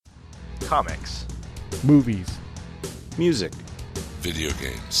comics, movies, music, video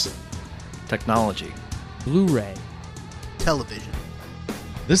games, technology, Blu-ray, television.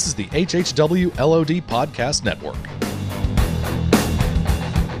 This is the HHW LOD Podcast Network.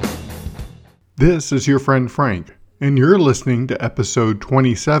 This is your friend Frank, and you're listening to episode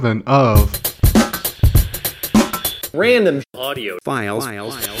 27 of Random Audio Files.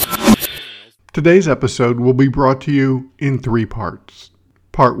 Today's episode will be brought to you in 3 parts.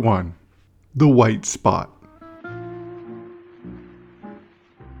 Part 1, The White Spot.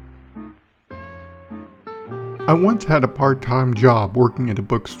 I once had a part-time job working at a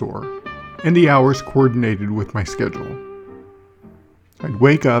bookstore, and the hours coordinated with my schedule. I'd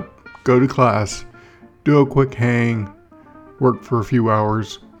wake up, go to class, do a quick hang, work for a few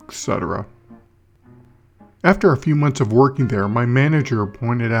hours, etc. After a few months of working there, my manager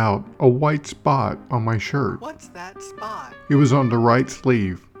pointed out a white spot on my shirt. What's that spot? It was on the right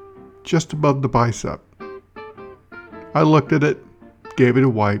sleeve, just above the bicep. I looked at it, gave it a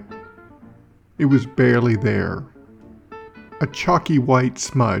wipe. It was barely there. A chalky white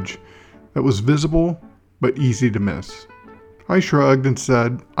smudge that was visible but easy to miss. I shrugged and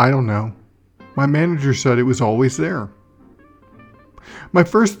said, I don't know. My manager said it was always there. My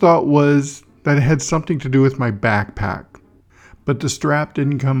first thought was that it had something to do with my backpack, but the strap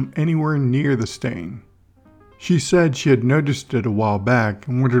didn't come anywhere near the stain. She said she had noticed it a while back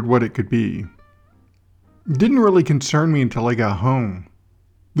and wondered what it could be. It didn't really concern me until I got home.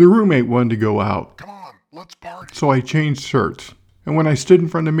 The roommate wanted to go out. Come on, let's party. So I changed shirts, and when I stood in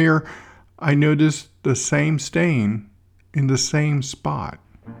front of the mirror, I noticed the same stain in the same spot.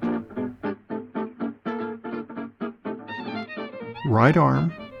 Right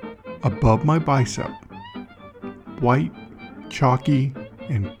arm, above my bicep, white, chalky,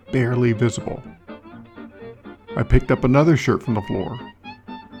 and barely visible. I picked up another shirt from the floor.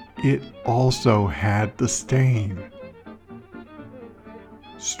 It also had the stain.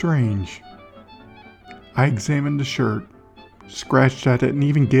 Strange. I examined the shirt, scratched at it, and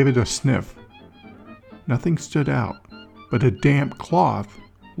even gave it a sniff. Nothing stood out, but a damp cloth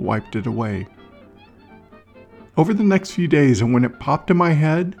wiped it away. Over the next few days, and when it popped in my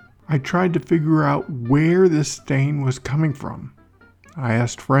head, I tried to figure out where this stain was coming from. I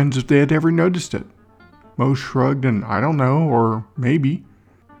asked friends if they had ever noticed it. Most shrugged and I don't know, or maybe.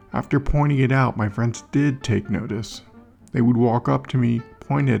 After pointing it out, my friends did take notice. They would walk up to me,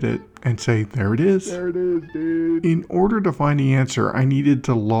 point at it, and say, there it is. There it is, dude. In order to find the answer, I needed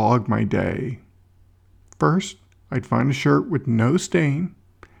to log my day. First, I'd find a shirt with no stain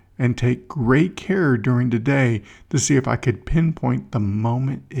and take great care during the day to see if I could pinpoint the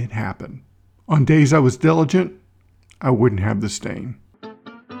moment it happened. On days I was diligent, I wouldn't have the stain.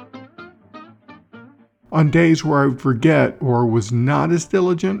 On days where I would forget or was not as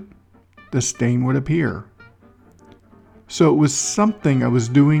diligent, the stain would appear. So it was something I was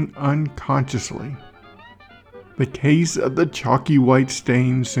doing unconsciously. The case of the chalky white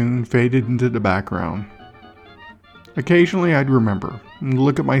stain soon faded into the background. Occasionally I'd remember and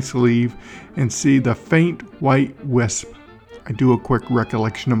look at my sleeve and see the faint white wisp. I'd do a quick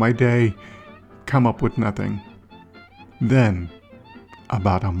recollection of my day, come up with nothing. Then,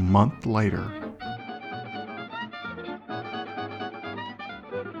 about a month later,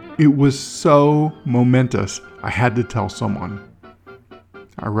 it was so momentous, I had to tell someone.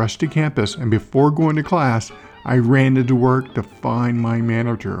 I rushed to campus, and before going to class, I ran into work to find my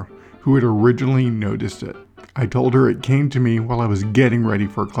manager, who had originally noticed it. I told her it came to me while I was getting ready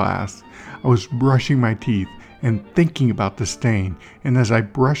for class. I was brushing my teeth and thinking about the stain, and as I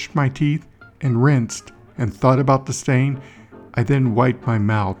brushed my teeth and rinsed and thought about the stain, I then wiped my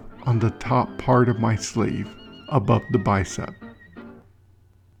mouth on the top part of my sleeve, above the bicep.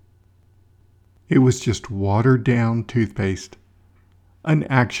 It was just watered down toothpaste. An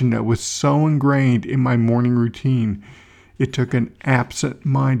action that was so ingrained in my morning routine, it took an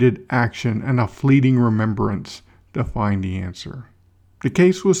absent-minded action and a fleeting remembrance to find the answer. The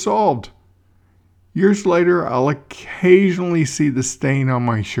case was solved. Years later, I'll occasionally see the stain on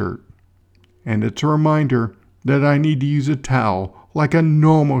my shirt, and it's a reminder that I need to use a towel like a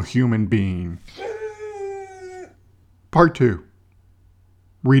normal human being. Part 2.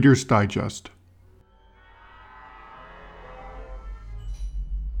 Reader's Digest.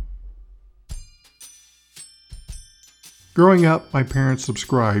 Growing up, my parents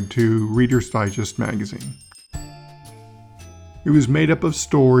subscribed to Reader's Digest magazine. It was made up of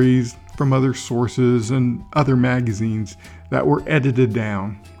stories from other sources and other magazines that were edited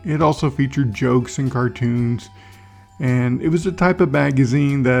down. It also featured jokes and cartoons, and it was a type of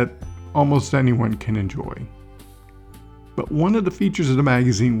magazine that almost anyone can enjoy. But one of the features of the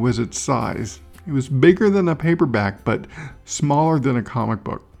magazine was its size. It was bigger than a paperback, but smaller than a comic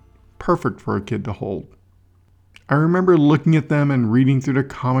book. Perfect for a kid to hold. I remember looking at them and reading through the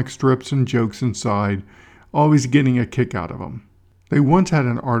comic strips and jokes inside, always getting a kick out of them. They once had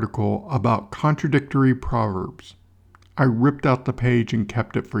an article about contradictory proverbs. I ripped out the page and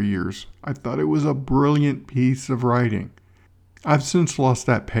kept it for years. I thought it was a brilliant piece of writing. I've since lost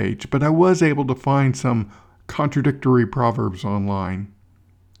that page, but I was able to find some contradictory proverbs online.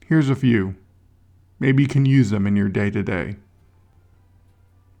 Here's a few. Maybe you can use them in your day-to-day.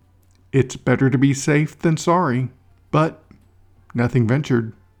 It's better to be safe than sorry, but nothing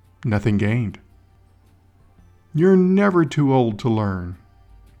ventured, nothing gained. You're never too old to learn,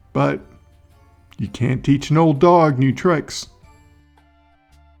 but you can't teach an old dog new tricks.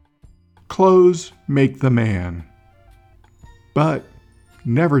 Clothes make the man, but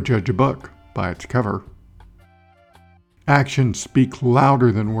never judge a book by its cover. Actions speak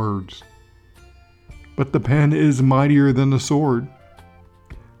louder than words, but the pen is mightier than the sword.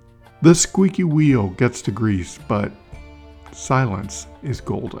 The squeaky wheel gets the grease, but silence is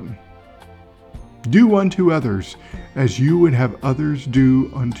golden. Do unto others as you would have others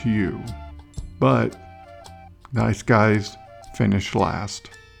do unto you. But nice guys finish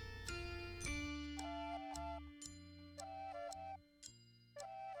last.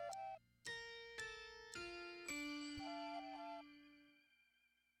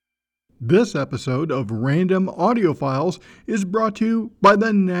 This episode of Random Audio Files is brought to you by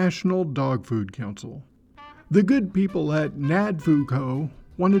the National Dog Food Council. The good people at NADFooCo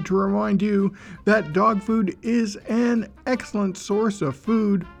wanted to remind you that dog food is an excellent source of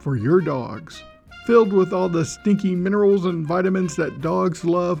food for your dogs. Filled with all the stinky minerals and vitamins that dogs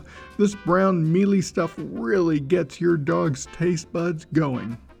love, this brown mealy stuff really gets your dog's taste buds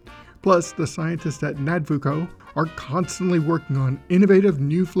going. Plus, the scientists at NADFooCo are constantly working on innovative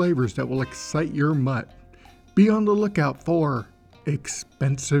new flavors that will excite your mutt. Be on the lookout for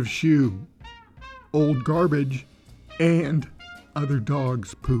expensive shoe, old garbage, and other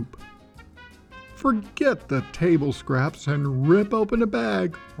dogs' poop. Forget the table scraps and rip open a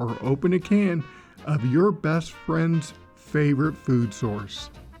bag or open a can of your best friend's favorite food source.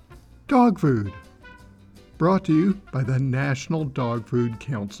 Dog food. Brought to you by the National Dog Food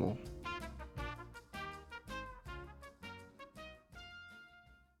Council.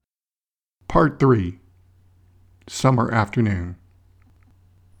 Part 3. Summer Afternoon.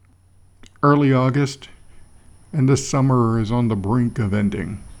 Early August, and the summer is on the brink of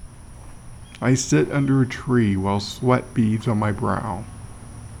ending. I sit under a tree while sweat beads on my brow.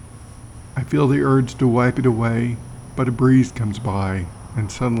 I feel the urge to wipe it away, but a breeze comes by,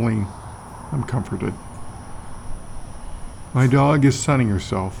 and suddenly I'm comforted. My dog is sunning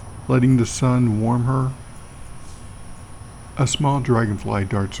herself, letting the sun warm her. A small dragonfly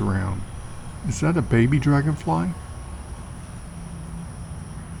darts around. Is that a baby dragonfly?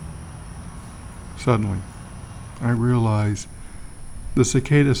 Suddenly, I realize the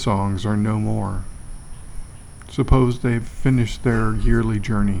cicada songs are no more. Suppose they've finished their yearly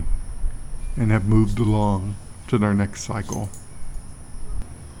journey and have moved along to their next cycle.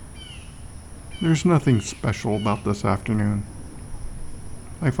 There's nothing special about this afternoon.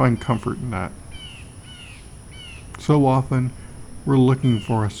 I find comfort in that. So often, we're looking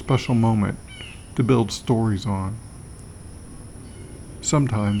for a special moment to build stories on.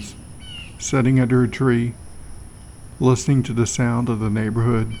 Sometimes, sitting under a tree, listening to the sound of the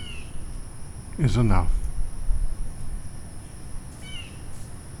neighborhood is enough.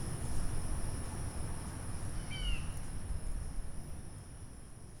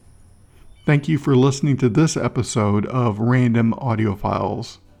 Thank you for listening to this episode of Random Audio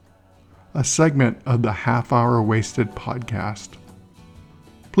Files, a segment of the Half Hour Wasted podcast.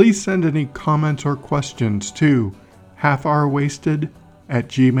 Please send any comments or questions to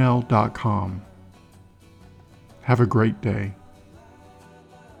halfhourwasted@gmail.com. Have a great day.